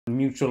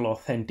mutual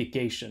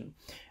authentication.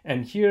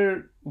 And here,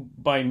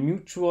 by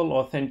mutual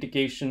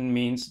authentication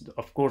means,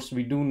 of course,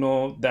 we do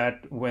know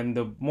that when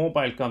the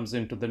mobile comes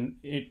into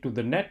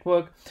the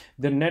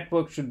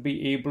network should be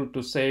able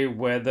to say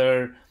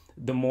whether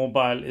the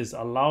mobile is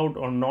allowed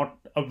or not,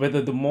 or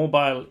whether the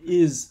mobile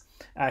is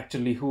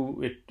actually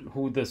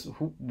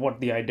what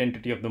the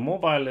identity of the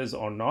mobile is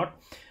or not.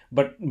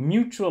 But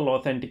mutual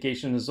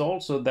authentication is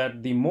also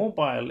that the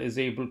mobile is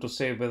able to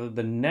say whether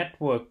the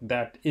network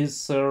that is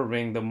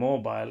serving the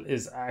mobile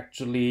is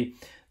actually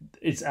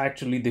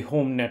the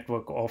home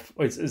network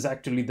is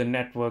actually the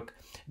network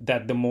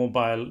that the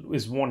mobile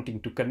is wanting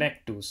to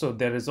connect to. So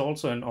there is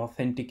also an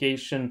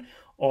authentication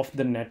of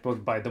the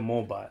network by the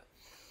mobile.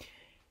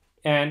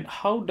 And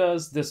how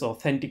does this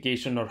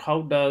authentication, or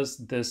how does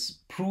this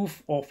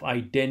proof of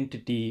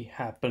identity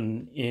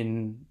happen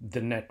in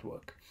the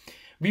network?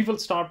 We will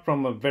start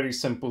from a very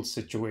simple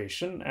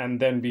situation, and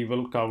then we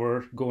will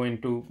go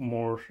into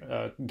more,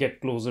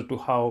 get closer to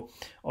how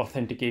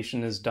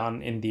authentication is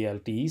done in the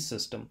LTE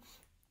system.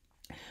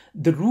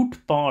 The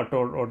root part,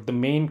 or the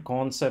main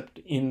concept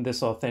in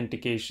this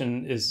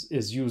authentication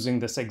is using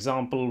this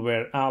example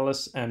where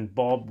Alice and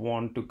Bob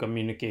want to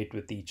communicate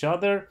with each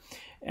other,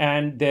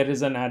 and there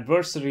is an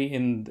adversary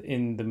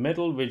in the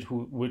middle,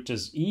 which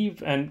is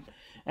Eve, and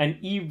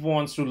Eve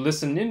wants to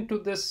listen into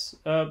this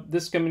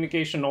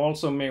communication,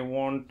 also may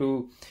want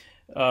to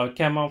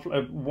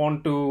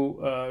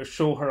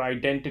show her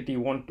identity,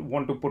 want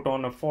to put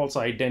on a false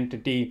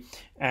identity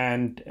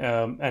and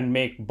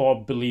make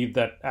Bob believe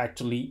that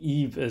actually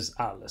Eve is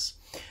Alice.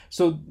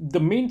 So the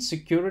main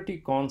security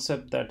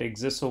concept that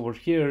exists over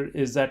here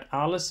is that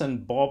Alice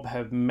and Bob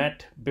have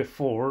met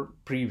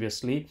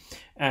previously,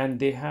 and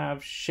they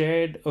have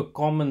shared a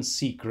common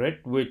secret,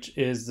 which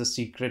is the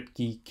secret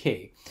key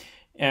K.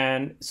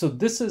 And so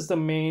this is the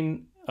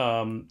main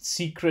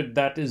secret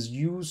that is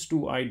used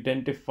to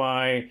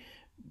identify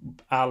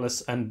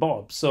Alice and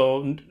Bob.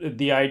 So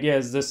the idea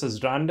is this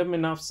is random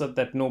enough so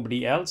that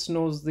nobody else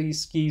knows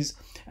these keys,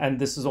 and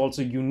this is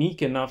also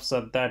unique enough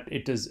so that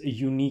it is a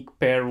unique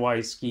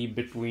pairwise key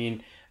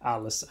between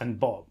Alice and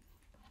Bob.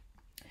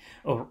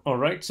 All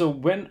right, so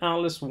when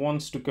Alice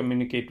wants to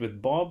communicate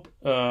with Bob,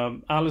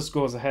 Alice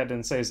goes ahead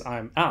and says,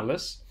 "I'm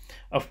Alice."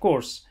 Of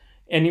course,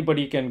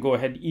 anybody can go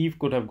ahead. Eve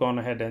could have gone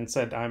ahead and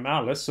said, "I'm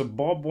Alice." So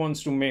Bob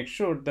wants to make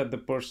sure that the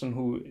person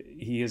who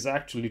he is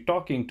actually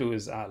talking to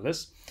is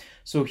Alice.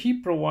 So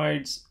Bob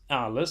provides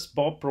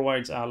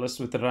Alice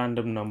with a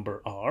random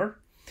number R,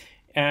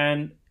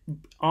 and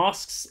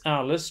asks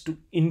Alice to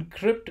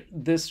encrypt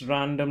this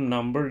random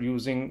number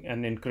using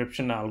an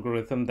encryption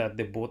algorithm that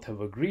they both have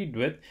agreed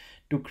with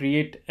to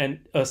create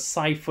a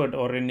ciphered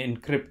or an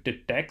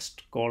encrypted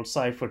text called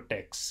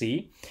ciphertext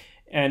C.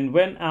 And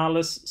when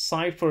Alice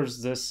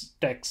ciphers this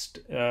text,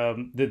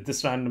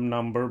 this random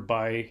number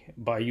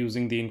by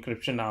using the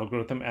encryption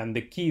algorithm and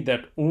the key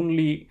that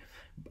only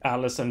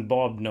Alice and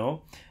Bob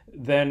know,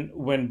 then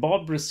when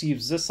Bob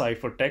receives this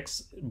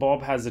ciphertext,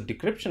 Bob has a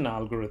decryption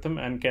algorithm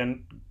and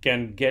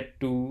can get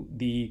to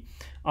the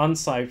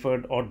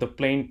unciphered or the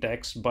plain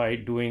text by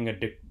doing a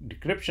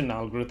decryption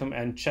algorithm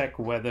and check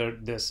whether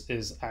this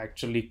is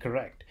actually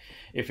correct.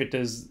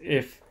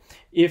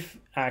 If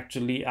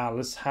actually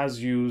Alice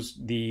has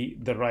used the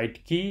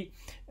right key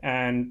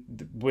and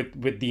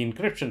with the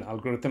encryption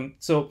algorithm.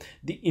 So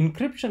the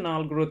encryption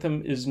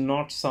algorithm is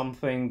not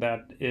something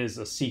that is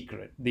a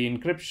secret. The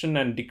encryption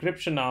and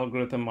decryption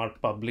algorithm are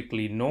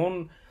publicly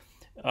known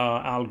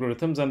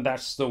algorithms, and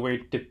that's the way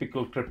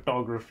typical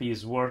cryptography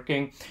is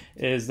working,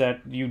 is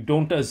that you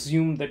don't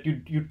assume that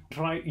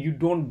you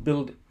don't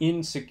build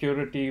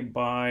insecurity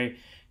by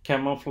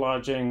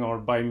camouflaging or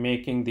by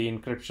making the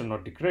encryption or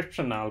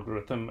decryption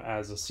algorithm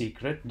as a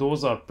secret.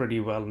 Those are pretty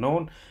well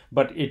known,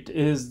 but it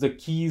is the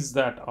keys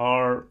that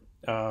are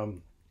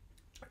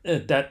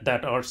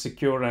that are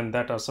secure and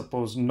that are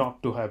supposed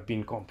not to have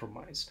been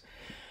compromised.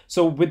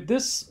 So with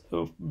this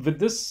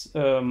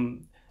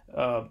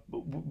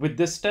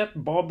step,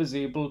 Bob is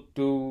able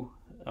to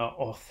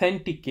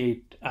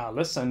authenticate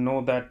Alice and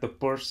know that the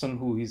person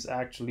who he's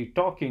actually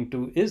talking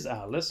to is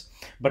Alice,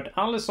 but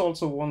Alice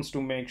also wants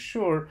to make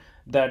sure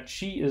that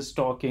she is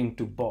talking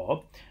to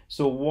Bob.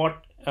 So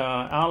what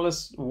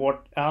Alice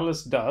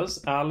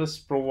does, Alice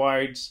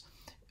provides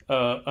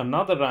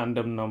another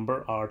random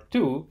number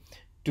R2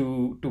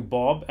 to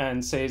Bob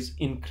and says,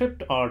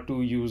 "Encrypt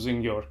R2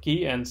 using your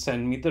key and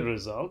send me the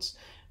results."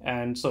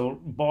 And so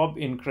Bob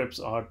encrypts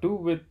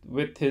R2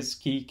 with his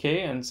key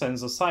K and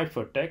sends a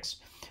ciphertext.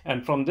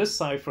 And from this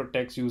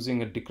ciphertext,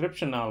 using a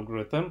decryption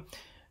algorithm,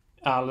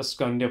 Alice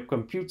kind of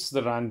computes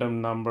the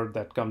random number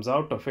that comes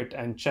out of it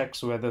and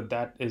checks whether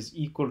that is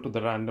equal to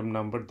the random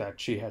number that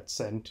she had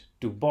sent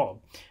to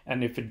Bob.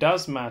 And if it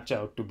does match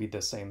out to be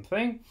the same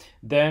thing,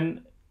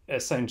 then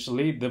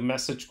essentially the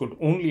message could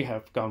only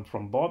have come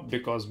from Bob,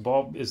 because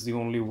Bob is the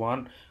only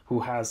one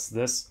who has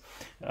this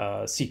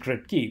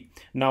secret key.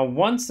 Now,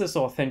 once this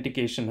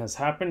authentication has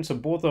happened, so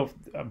both of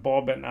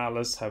Bob and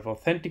Alice have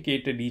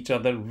authenticated each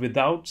other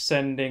without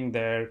sending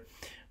their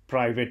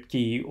private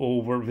key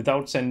over,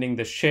 without sending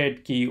the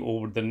shared key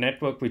over the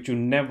network, which you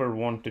never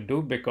want to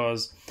do,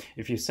 because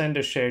if you send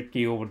a shared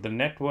key over the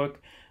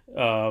network,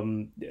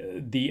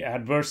 the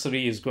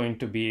adversary is going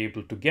to be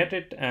able to get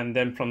it, and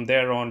then from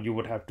there on you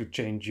would have to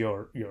change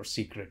your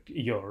secret,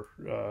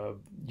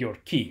 your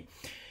key.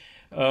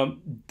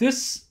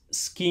 This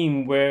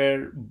scheme,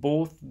 where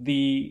both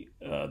the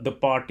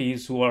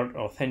parties who are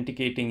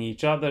authenticating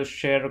each other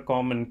share a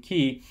common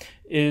key,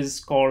 is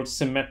called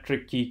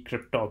symmetric key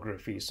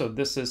cryptography. So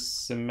this is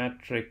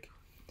symmetric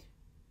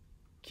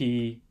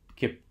key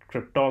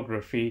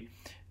cryptography,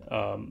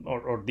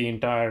 or the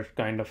entire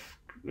kind of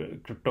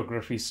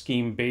cryptography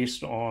scheme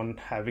based on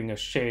having a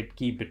shared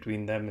key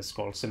between them is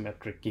called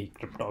symmetric key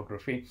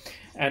cryptography.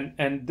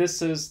 And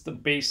this is the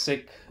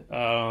basic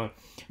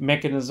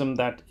mechanism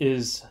that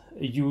is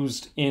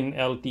used in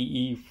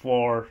LTE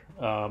for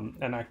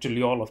and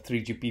actually all of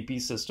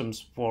 3GPP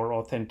systems for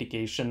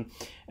authentication.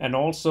 And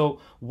also,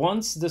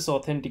 once this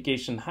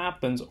authentication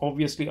happens,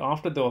 obviously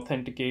after the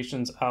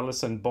authentications,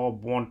 Alice and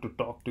Bob want to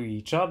talk to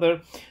each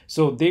other,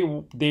 so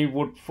they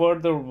would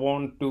further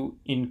want to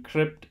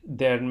encrypt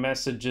their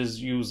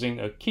messages using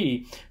a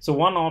key. So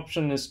one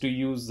option is to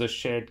use the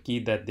shared key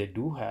that they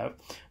do have,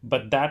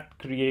 but that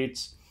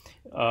creates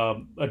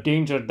a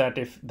danger that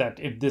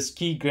if this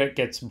key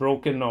gets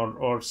broken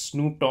or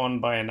snooped on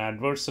by an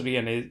adversary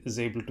and is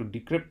able to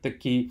decrypt the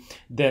key,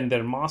 then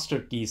their master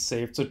key is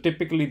saved. So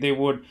typically they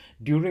would,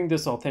 during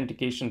this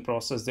authentication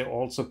process, they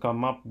also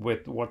come up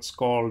with what's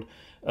called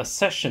a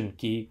session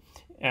key,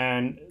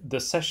 and the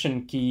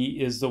session key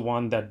is the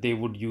one that they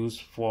would use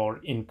for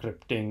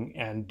encrypting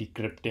and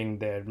decrypting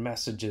their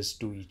messages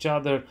to each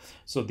other.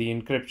 So the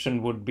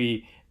encryption would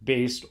be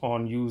based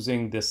on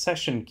using the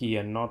session key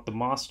and not the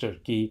master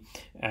key,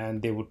 and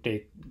they would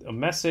take a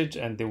message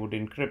and they would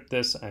encrypt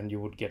this, and you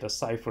would get a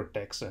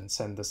ciphertext and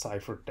send the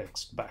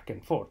ciphertext back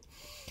and forth.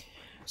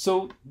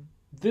 So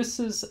this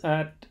is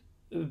at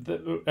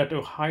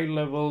a high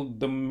level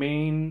the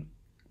main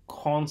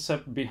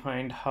concept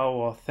behind how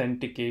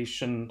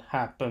authentication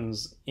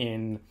happens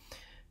in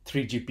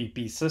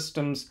 3GPP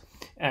systems,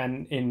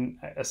 and in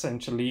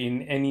essentially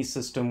in any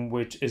system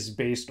which is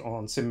based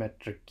on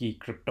symmetric key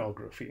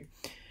cryptography.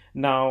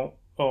 Now,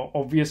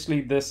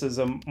 obviously this is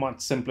a much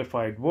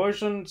simplified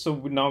version, so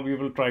now we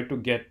will try to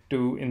get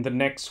to, in the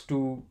next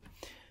two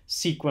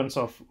sequence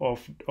of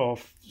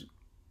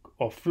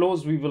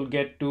flows, we will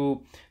get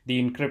to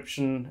the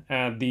encryption,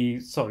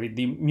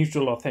 the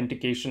mutual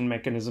authentication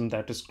mechanism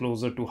that is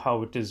closer to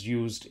how it is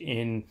used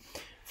in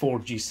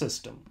 4G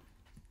system.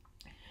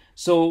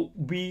 So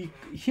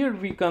here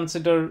we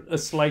consider a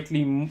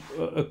slightly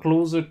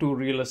closer to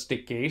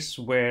realistic case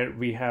where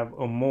we have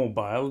a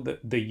mobile,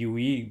 the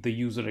UE, the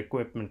user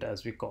equipment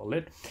as we call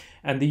it,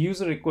 and the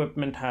user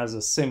equipment has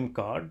a SIM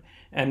card,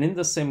 and in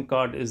the SIM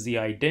card is the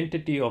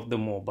identity of the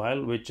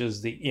mobile, which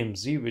is the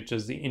IMSI, which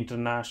is the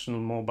International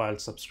Mobile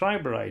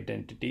Subscriber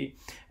Identity,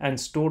 and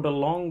stored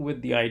along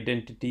with the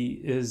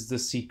identity is the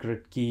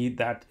secret key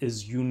that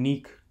is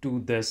unique to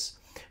this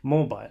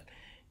mobile.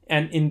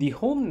 And in the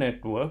home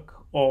network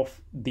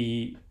of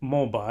the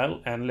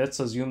mobile, and let's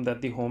assume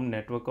that the home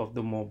network of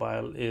the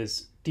mobile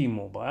is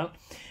T-Mobile,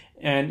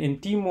 and in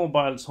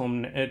T-Mobile's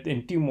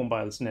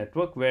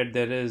network, where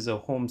there is a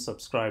home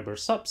subscriber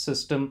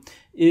subsystem,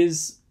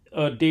 is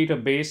a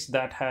database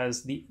that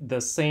has the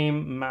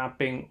same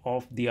mapping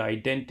of the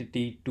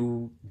identity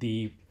to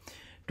the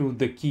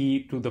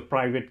key, to the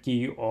private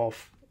key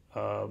of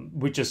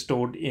which is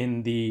stored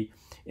in the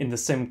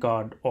SIM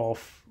card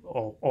of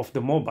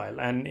the mobile.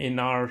 And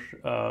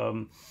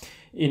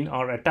in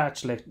our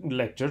attached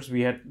lectures,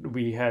 we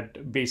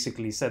had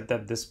basically said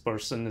that this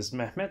person is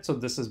Mehmet. So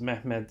this is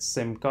Mehmet's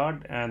SIM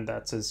card, and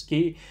that's his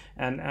key.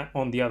 And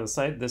on the other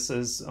side, this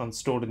is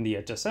stored in the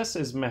HSS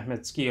is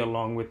Mehmet's key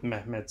along with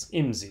Mehmet's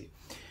IMSI.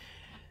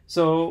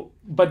 So,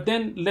 but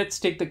then let's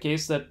take the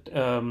case that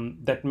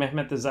that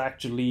Mehmet is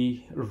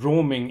actually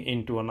roaming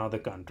into another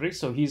country.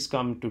 So he's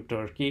come to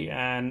Turkey,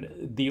 and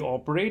the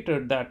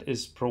operator that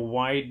is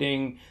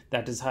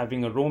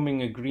having a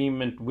roaming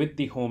agreement with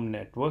the home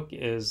network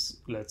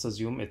is, let's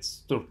assume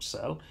it's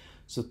Turkcell.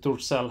 So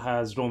Turkcell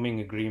has roaming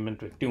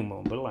agreement with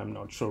T-Mobile. I'm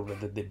not sure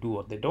whether they do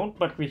or they don't,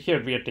 but we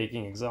are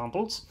taking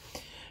examples.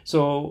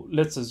 So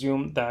let's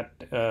assume that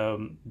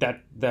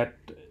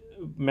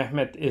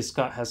Mehmet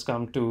has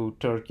come to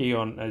Turkey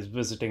is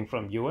visiting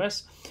from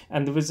US,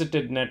 and the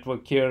visited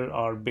network here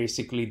are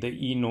basically the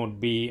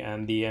eNode B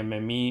and the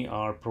MME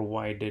are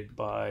provided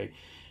by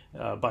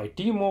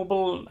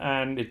T-Mobile,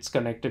 and it's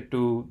connected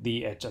to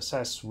the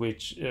HSS,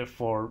 which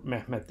for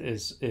Mehmet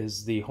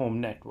is the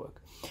home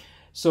network.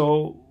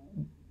 So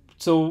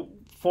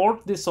for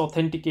this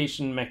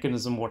authentication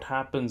mechanism, what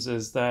happens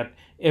is that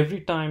every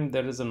time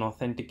there is an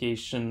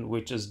authentication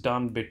which is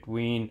done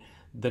between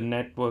the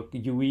network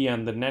UE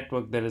and the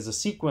network, there is a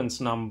sequence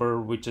number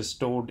which is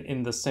stored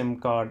in the SIM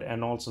card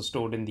and also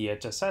stored in the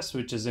HSS,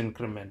 which is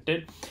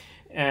incremented.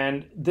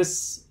 And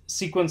this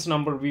sequence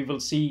number, we will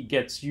see,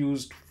 gets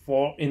used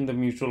in the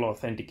mutual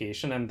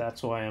authentication, and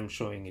that's why I'm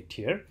showing it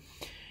here.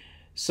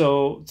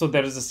 So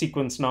there is a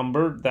sequence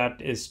number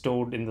that is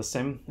stored in the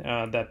SIM,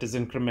 that is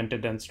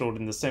incremented and stored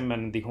in the SIM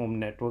and in the home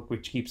network,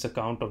 which keeps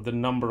account of the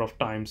number of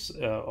times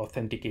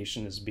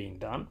authentication is being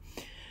done.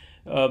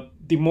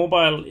 The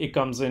mobile, it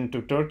comes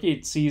into Turkey.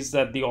 It sees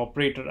that the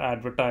operator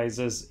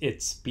advertises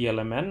its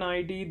PLMN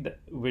ID,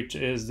 which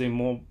is the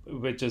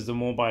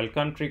mobile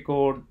country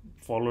code,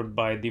 followed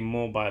by the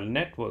mobile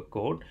network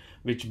code,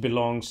 which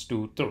belongs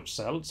to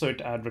Turkcell. So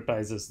it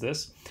advertises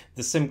this.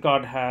 The SIM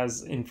card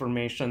has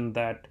information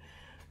that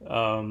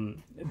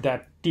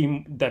that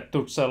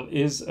Turkcell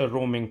is a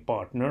roaming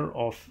partner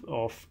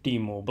of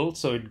T-Mobile.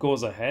 So it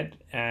goes ahead,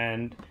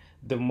 and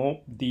the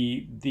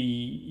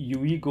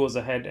UE goes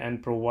ahead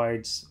and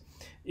provides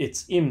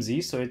its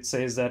IMSI. So it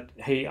says that,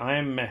 hey, I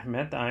am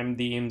Mehmet, I am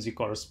the IMSI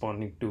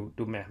corresponding to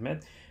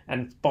Mehmet.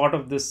 And part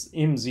of this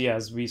IMSI,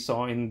 as we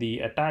saw in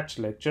the attached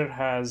lecture,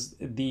 has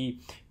the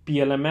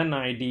PLMN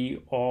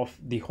ID of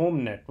the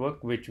home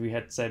network, which we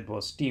had said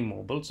was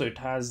T-Mobile. So it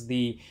has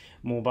the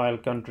mobile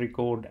country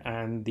code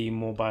and the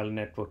mobile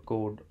network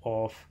code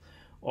of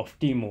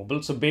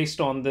T-Mobile. So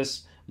based on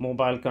this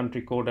mobile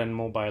country code and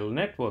mobile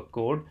network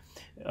code,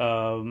 the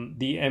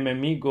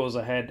MME goes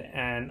ahead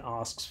and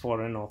asks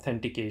for an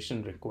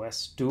authentication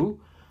request to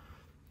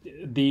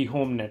the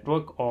home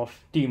network of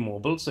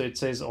T-Mobile. So it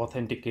says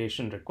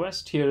authentication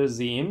request. Here is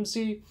the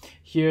IMSI.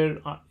 Here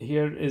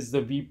is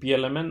the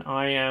VPLMN.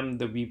 I am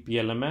the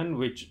VPLMN,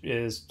 which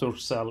is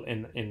Turkcell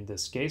in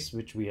this case,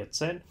 which we had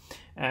said.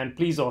 And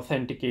please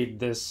authenticate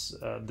this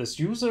this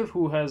user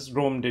who has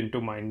roamed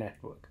into my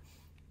network.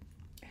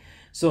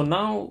 So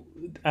now,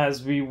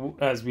 as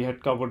we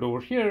had covered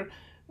over here,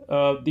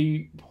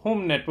 the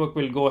home network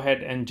will go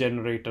ahead and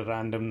generate a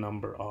random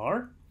number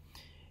R.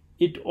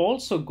 It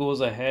also goes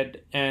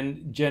ahead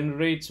and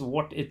generates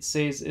what it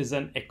says is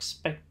an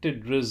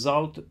expected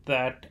result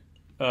that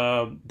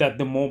that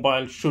the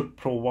mobile should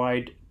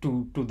provide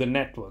to the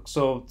network.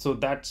 So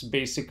that's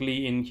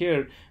basically, in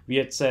here we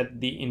had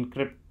said the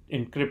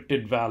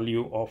encrypted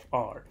value of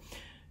R.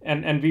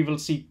 And we will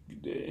see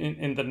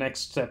in the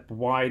next step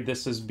why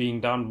this is being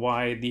done,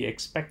 why the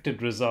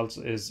expected results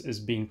is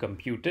being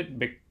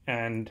computed.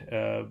 And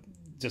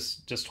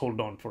just hold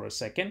on for a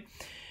second.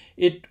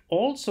 It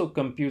also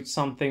computes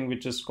something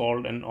which is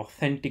called an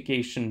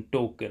authentication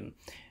token.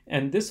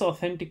 And this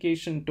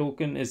authentication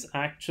token is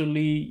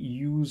actually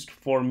used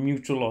for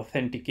mutual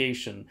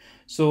authentication.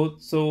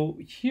 So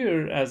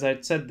here, as I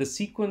said, the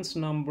sequence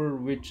number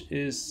which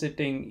is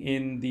sitting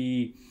in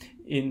the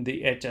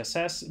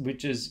HSS,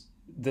 which is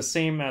the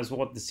same as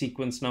what the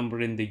sequence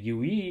number in the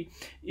UE,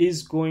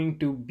 is going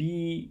to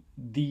be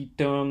the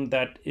term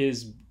that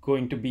is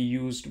going to be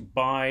used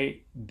by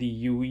the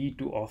UE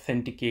to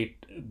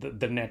authenticate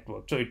the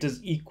network. So it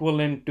is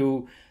equivalent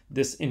to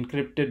this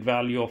encrypted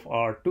value of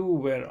R2,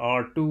 where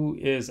R2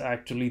 is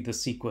actually the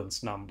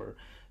sequence number.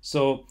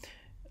 So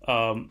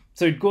so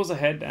it goes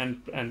ahead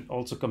and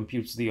also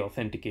computes the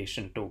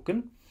authentication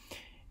token.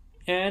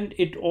 And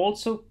it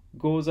also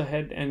goes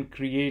ahead and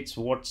creates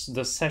what's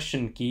the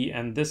session key,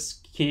 and this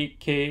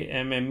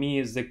KMME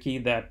is the key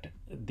that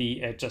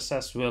the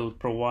HSS will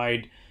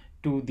provide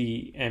to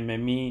the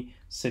MME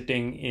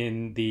sitting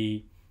in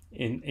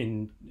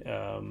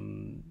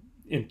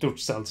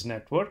Turkcell's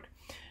network,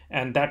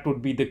 and that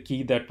would be the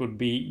key that would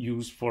be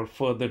used for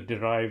further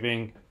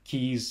deriving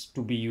keys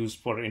to be used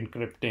for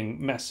encrypting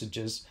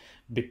messages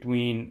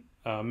between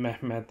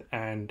Mehmet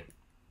and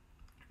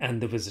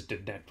the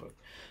visited network.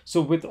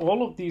 So with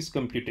all of these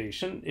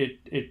computation,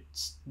 it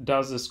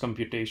does this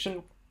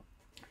computation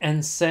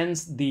and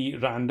sends the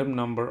random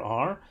number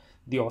R,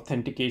 the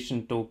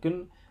authentication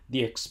token,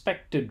 the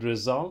expected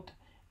result,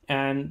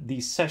 and the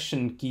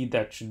session key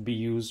that should be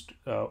used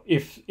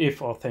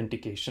if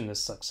authentication is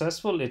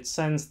successful. It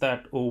sends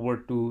that over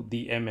to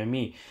the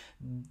MME.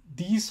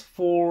 These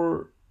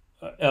four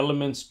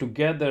elements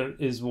together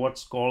is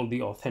what's called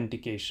the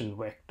authentication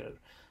vector.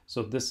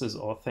 So this is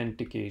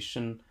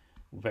authentication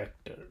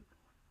vector.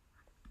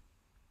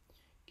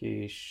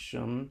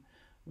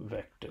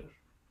 Vector.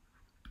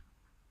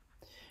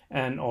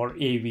 And or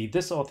AV.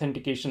 This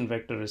authentication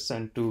vector is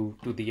sent to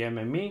the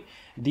MME.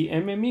 The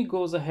MME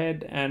goes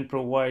ahead and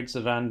provides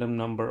a random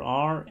number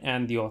R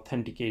and the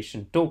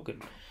authentication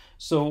token.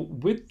 So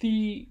with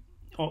the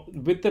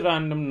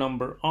random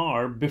number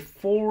R,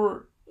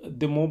 before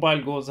the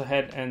mobile goes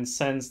ahead and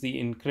sends the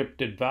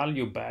encrypted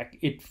value back,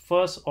 it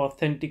first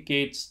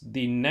authenticates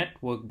the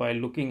network by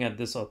looking at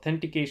this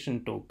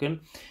authentication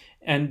token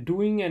and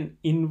doing an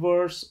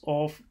inverse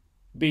of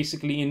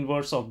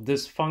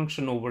this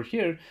function over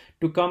here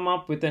to come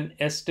up with an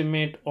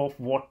estimate of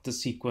what the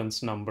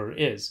sequence number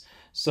is.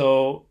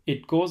 So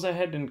it goes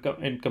ahead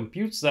and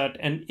computes that,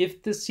 and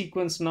if the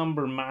sequence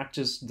number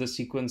matches the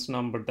sequence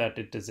number that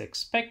it is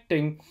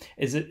expecting,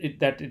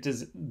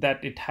 that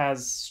it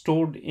has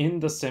stored in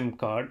the SIM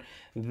card,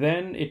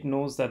 then it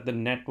knows that the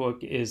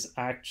network is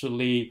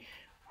actually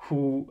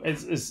the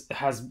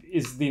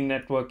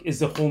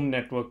home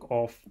network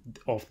of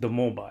the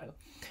mobile.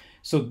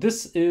 So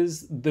this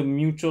is the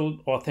mutual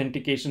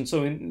authentication.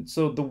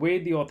 So the way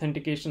the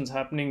authentication is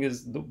happening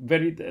is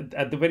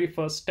at the very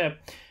first step,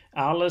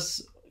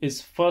 Alice is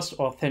first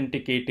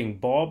authenticating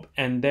Bob,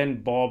 and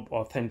then Bob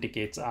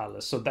authenticates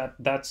Alice. So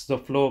that's the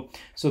flow.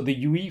 So the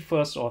UE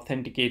first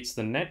authenticates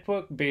the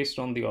network based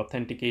on the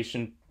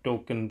authentication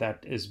token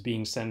that is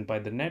being sent by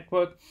the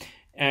network.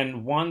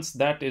 And once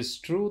that is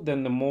true,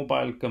 then the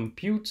mobile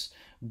computes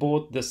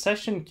both the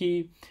session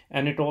key,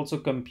 and it also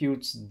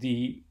computes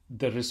the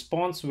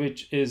response,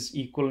 which is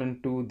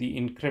equivalent to the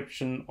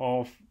encryption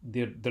of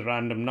the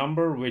random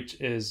number, which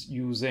is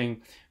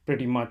using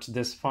pretty much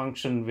this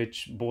function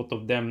which both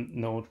of them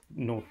know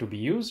to be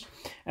used.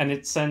 And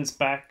it sends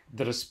back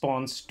the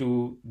response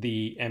to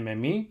the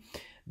MME.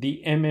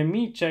 The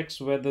MME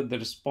checks whether the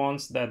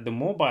response that the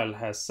mobile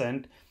has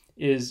sent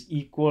is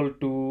equal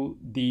to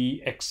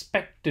the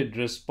expected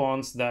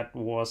response that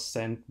was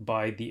sent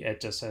by the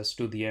HSS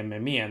to the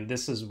MME. And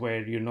this is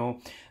where,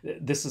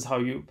 this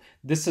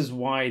is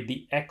why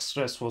the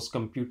XRES was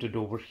computed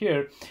over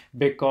here,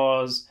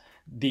 because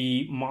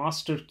the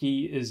master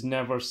key is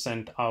never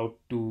sent out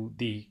to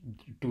the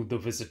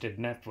visited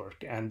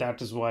network. And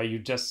that is why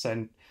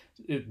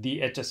the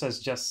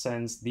HSS just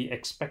sends the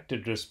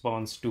expected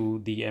response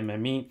to the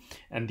MME,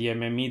 and the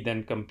MME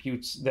then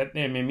computes that.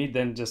 MME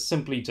then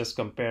simply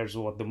compares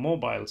what the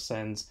mobile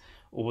sends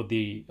over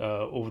the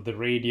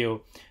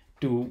radio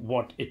to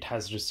what it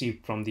has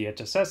received from the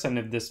HSS, and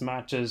if this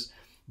matches,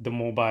 the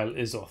mobile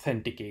is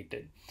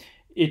authenticated.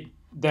 It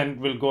then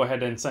will go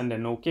ahead and send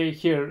an OK.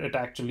 Here it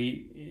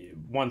actually,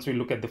 once we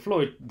look at the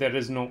flow, there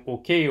is no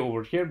OK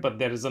over here, but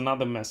there is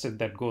another message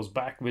that goes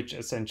back, which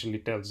essentially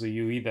tells the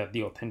UE that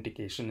the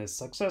authentication is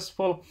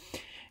successful.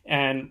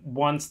 And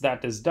once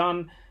that is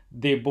done,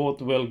 they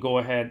both will go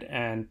ahead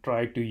and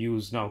try to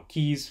use now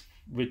keys,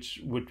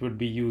 which would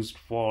be used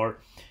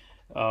for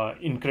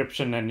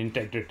encryption and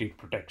integrity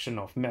protection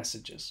of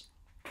messages.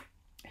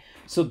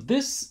 So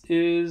this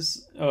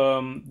is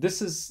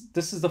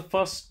the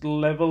first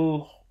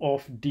level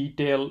of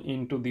detail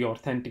into the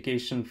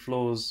authentication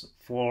flows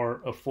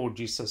for a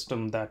 4G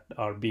system that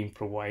are being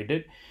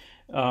provided.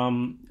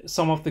 Some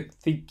of the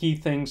key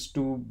things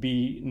to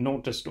be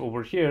noticed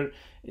over here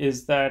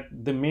is that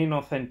the main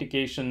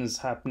authentication is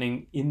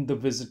happening in the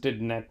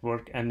visited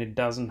network, and it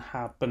doesn't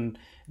happen,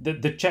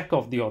 the check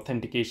of the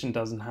authentication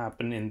doesn't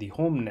happen in the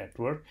home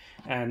network.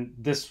 And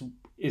this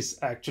is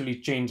actually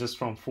changes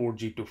from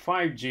 4G to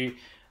 5G,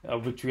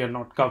 which we are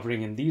not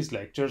covering in these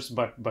lectures,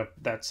 but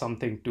that's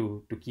something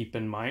to keep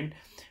in mind.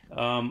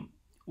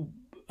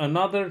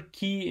 Another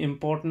key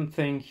important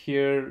thing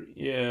here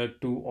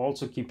to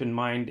also keep in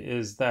mind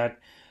is that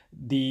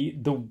the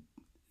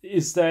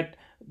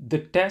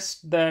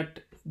test that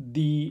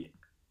the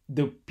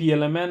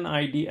PLMN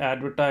ID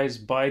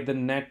advertised by the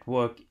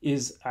network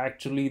is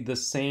actually the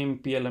same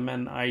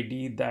PLMN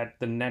ID that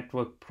the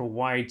network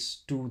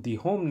provides to the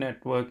home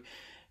network.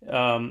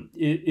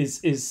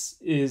 Is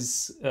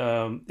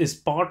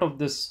part of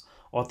this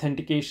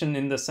authentication,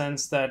 in the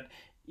sense that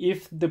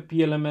if the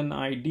PLMN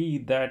ID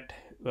that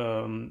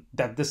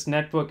this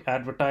network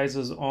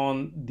advertises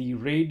on the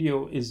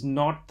radio is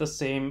not the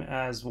same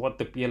as what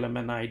the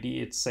PLMN ID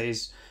it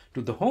says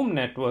to the home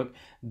network,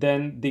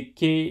 then the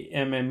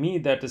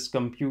KMME that is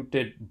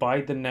computed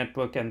by the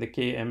network and the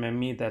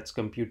KMME that's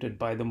computed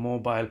by the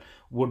mobile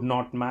would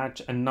not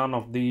match, and none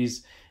of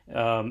these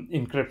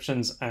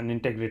encryptions and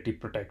integrity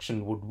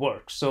protection would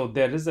work. So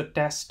there is a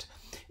test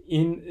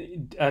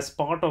as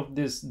part of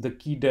the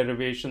key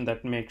derivation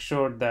that makes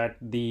sure that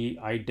the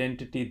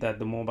identity that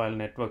the mobile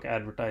network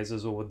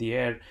advertises over the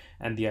air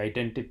and the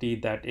identity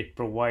that it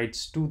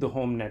provides to the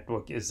home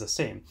network is the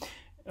same.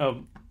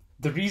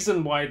 The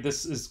reason why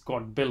this is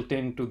got built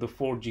into the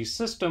 4G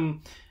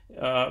system,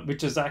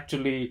 which is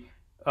actually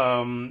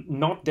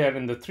not there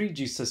in the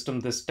 3G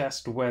system, this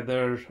test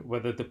whether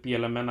the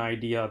PLMN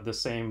ID are the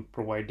same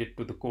provided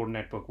to the core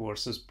network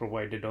versus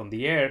provided on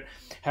the air,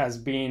 has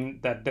been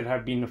that there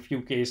have been a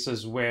few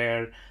cases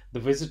where the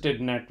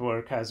visited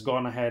network has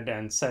gone ahead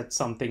and said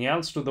something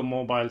else to the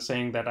mobile,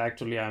 saying that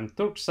actually I'm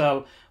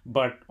Turkcell,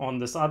 but on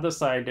this other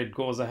side it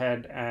goes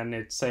ahead and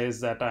it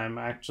says that I'm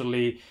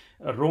actually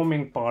a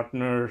roaming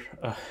partner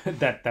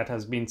that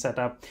has been set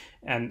up,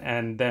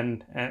 and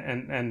then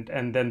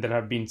there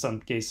have been some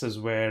cases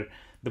where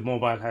the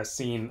mobile has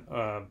seen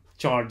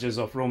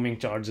roaming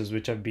charges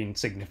which have been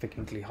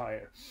significantly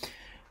higher.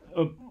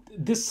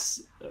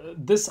 This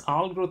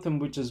algorithm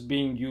which is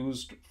being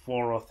used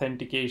for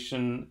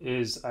authentication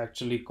is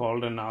actually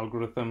called an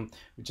algorithm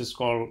which is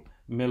called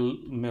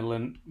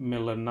millinage.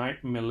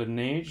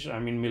 Millinage,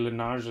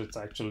 it's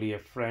actually a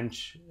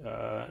French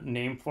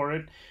name for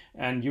it,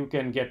 and you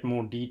can get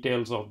more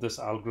details of this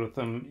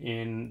algorithm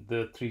in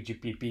the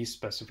 3GPP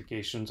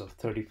specifications of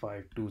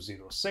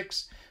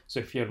 35206. So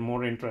if you're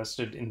more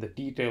interested in the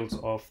details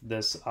of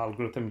this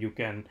algorithm, you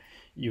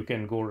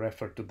can go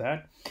refer to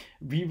that.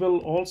 We will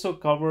also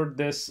cover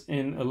this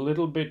in a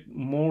little bit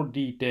more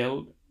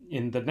detail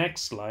in the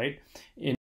next slide.